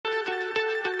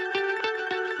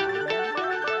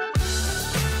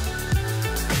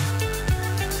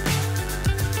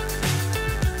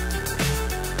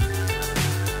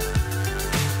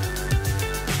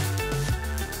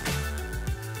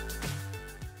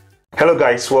Hello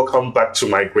guys, welcome back to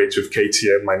Migrate with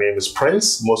KTM. My name is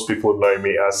Prince. Most people know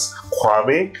me as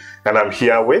Kwame, and I'm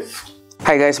here with...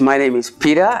 Hi guys, my name is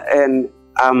Peter, and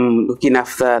I'm looking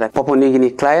after the Papua New Guinea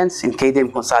clients in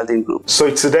KTM Consulting Group. So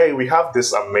today we have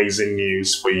this amazing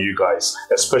news for you guys,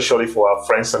 especially for our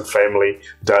friends and family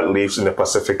that lives in the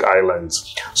Pacific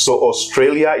Islands. So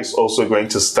Australia is also going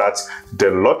to start the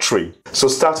lottery. So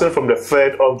starting from the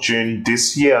 3rd of June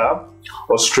this year,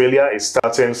 Australia is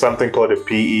starting something called the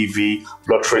PEV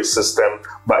lottery system,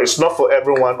 but it's not for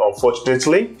everyone,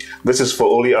 unfortunately. This is for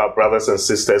only our brothers and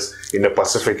sisters in the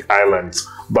Pacific Islands,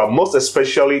 but most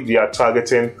especially they are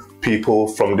targeting people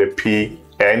from the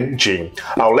PNG.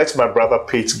 I'll let my brother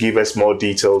Pete give us more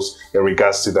details in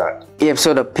regards to that. Yep,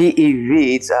 so the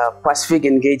PEV, it's a Pacific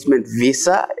Engagement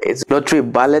Visa. It's a lottery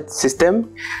ballot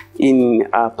system in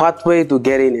a pathway to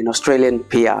getting an Australian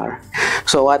PR.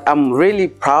 So I'm really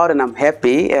proud and I'm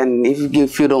happy, and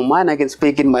if you don't mind, I can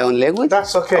speak in my own language.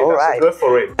 That's okay. All that's right. Go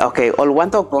for it. Okay, all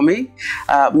one talk for me.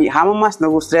 Mi hamamas na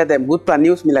gusto dem good plan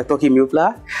news mi toki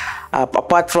miupla.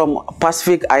 Apart from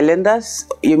Pacific Islanders,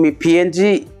 you me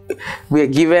PNG, we are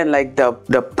given like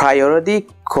the priority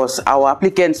because our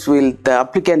applicants will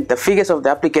the figures of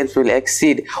the applicants will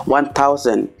exceed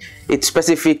 1,000. It's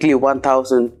specifically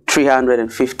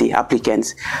 1,350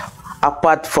 applicants.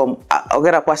 Apart from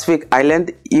Ogera Pacific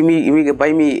Island, give me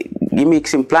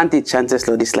implanted chances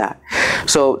lo disla.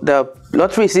 So the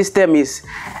lottery system is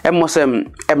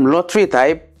lottery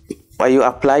type where you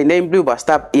apply name blue but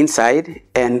stop inside,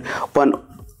 and when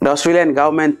the Australian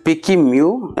government picking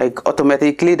you, like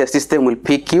automatically the system will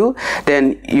pick you,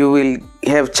 then you will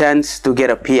have chance to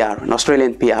get a PR, an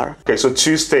Australian PR. Okay, so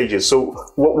 2 stages. So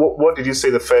what did you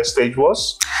say the first stage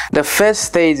was? The first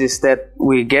stage is that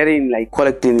we're getting like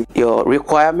collecting your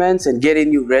requirements and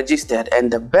getting you registered. And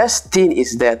the best thing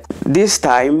is that this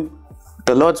time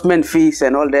the lodgement fees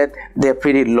and all that, they're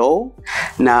pretty low.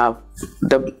 Now,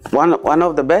 one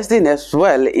of the best things as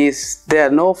well is there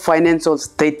are no financial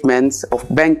statements of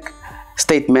bank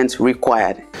statements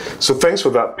required. So thanks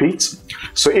for that, Pete.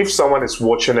 So if someone is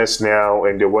watching us now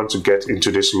and they want to get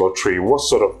into this lottery, what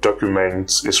sort of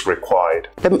documents is required?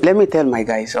 Let me tell my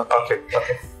guys. Okay.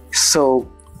 So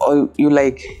you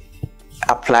like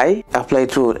apply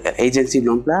through agency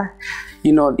number.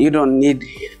 You don't need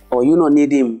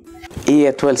him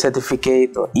year 12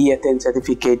 certificate or year 10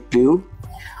 certificate blue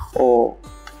or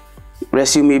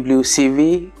resume blue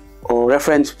CV or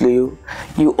reference blue.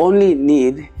 You only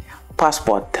need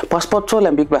passport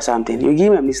so big plus something. You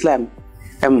give them Islam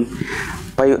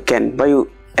but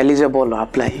you eligible to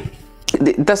apply.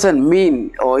 It doesn't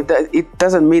mean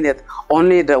that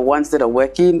only the ones that are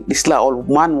working Islam or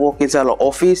one work inside the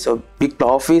office or big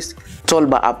office told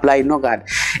by apply no god.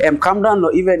 Come down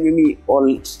or even you me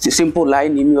all simple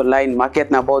line in your line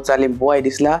market na about salim boy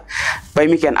Islam but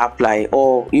you can apply,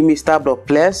 or you may start a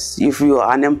place. If you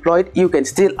are unemployed, you can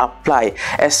still apply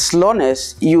as long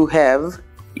as you have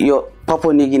your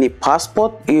Papua New Guinea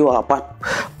passport, you are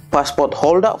passport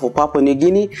holder for Papua New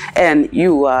Guinea, and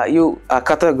you are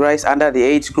categorized under the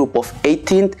age group of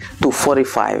 18 to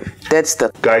 45. That's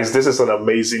the... Guys, this is an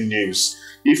amazing news.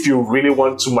 If you really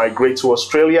want to migrate to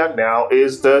Australia, now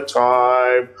is the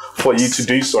time for you to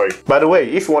do so. By the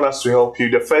way, if you want us to help you,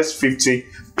 the first 50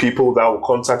 people that will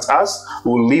contact us,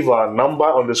 we'll leave our number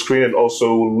on the screen, and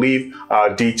also we'll leave our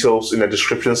details in the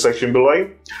description section below.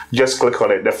 Just click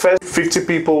on it. The first 50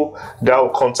 people that will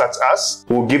contact us,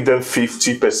 we'll give them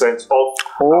 50% off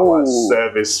our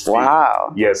service fee.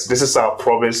 Wow. Yes, this is our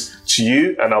promise to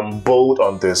you, and I'm bold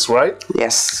on this, right?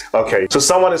 Yes. Okay, so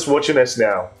someone is watching us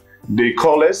now. They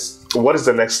call us. What is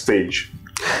the next stage?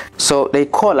 So they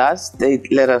call us, they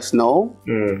let us know,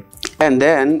 and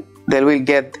then they will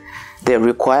get their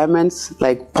requirements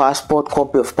like passport,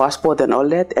 copy of passport and all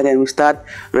that, and then we start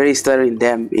registering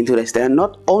them into the stand.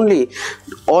 Not only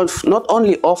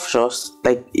offshores,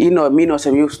 like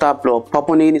you start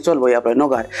Papua New Guinea, it's all way up. No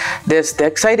god. There's the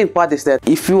exciting part is that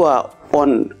if you are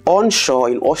onshore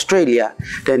in Australia,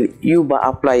 then you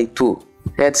apply too.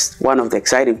 That's one of the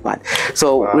exciting part.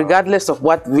 So regardless of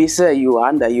what visa you are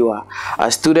under, you are a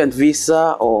student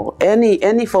visa or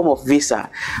any form of visa,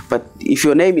 but if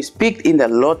your name is picked in the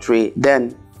lottery,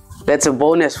 then that's a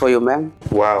bonus for you, man.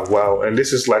 Wow. And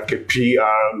this is like a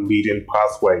PR leading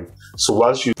pathway. So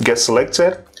once you get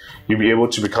selected, you'll be able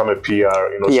to become a PR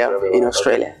in Australia. Yeah, in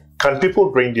Australia. Can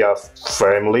people bring their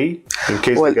family in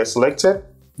case they get selected?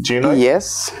 Do you know?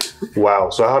 Yes. Wow.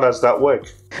 So how does that work?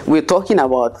 We're talking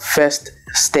about first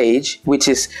stage, which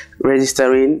is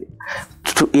registering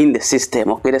in the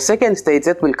system. Okay, the second stage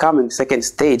that will come in the second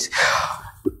stage.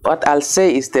 What I'll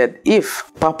say is that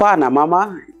if Papa and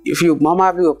Mama if you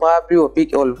mama blue or papa blue or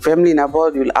pick or family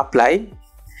number, you'll apply.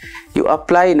 You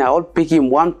apply now, all pick him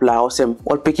one plow,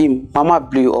 all pick him mama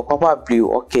blue or papa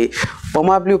blue. Okay,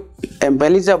 mama blue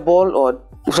eligible or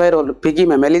sorry, or pick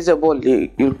him eligible.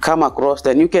 You come across,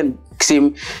 then you can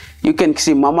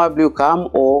see mama blue come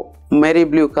or Mary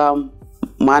blue come,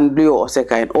 man blue or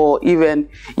second, or even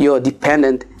your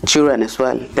dependent children as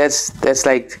well. That's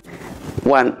like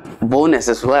one bonus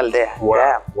as well there.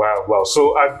 Wow, yeah. wow.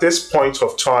 So at this point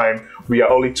of time, we are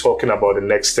only talking about the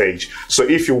next stage. So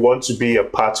if you want to be a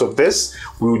part of this,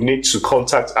 we would need to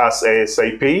contact us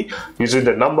ASAP using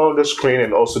the number on the screen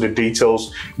and also the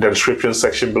details in the description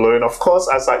section below. And of course,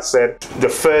 as I said, the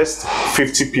first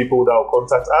 50 people that will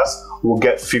contact us will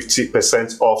get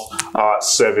 50% off our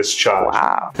service charge.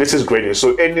 Wow. This is great news.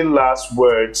 So any last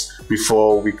words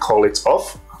before we call it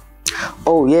off?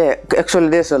 Oh yeah, actually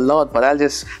there's a lot, but I'll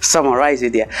just summarize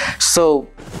it here. So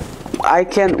I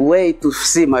can't wait to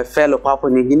see my fellow Papua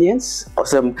New Guineans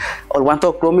or want to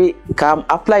talk to me. Come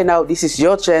apply now. This is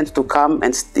your chance to come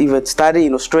and even study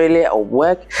in Australia or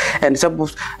work. And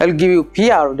suppose I'll give you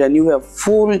PR, then you have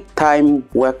full-time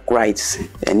work rights,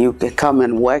 and you can come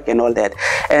and work and all that.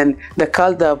 And the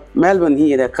culture, Melbourne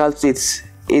here, the culture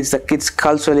it's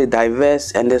culturally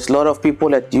diverse, and there's a lot of people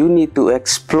that you need to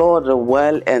explore the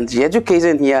world, and the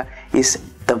education here is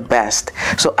the best.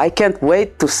 So I can't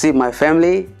wait to see my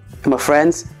family, my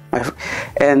friends,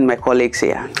 and my colleagues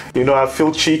here. You know, I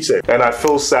feel cheated, and I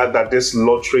feel sad that this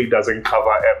lottery doesn't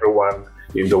cover everyone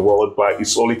in the world, but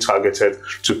it's only targeted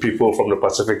to people from the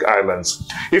Pacific Islands.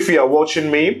 If you are watching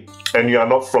me and you are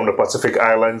not from the Pacific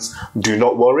Islands, do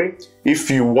not worry. If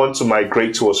you want to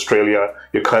migrate to Australia,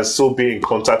 you can still be in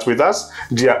contact with us.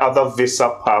 There are other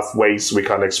visa pathways we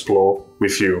can explore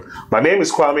with you. My name is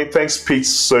Kwame. Thanks, Pete,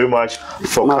 so much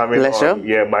for coming pleasure. on.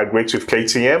 Yeah, Migrate with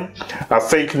KTM. I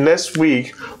think next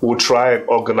week we'll try and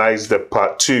organize the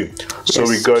part 2. So Yes,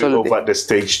 we're going absolutely. over the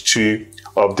stage 2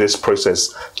 of this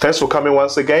process. Thanks for coming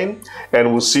once again,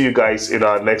 and we'll see you guys in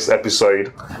our next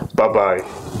episode. Bye-bye.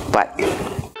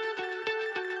 Bye.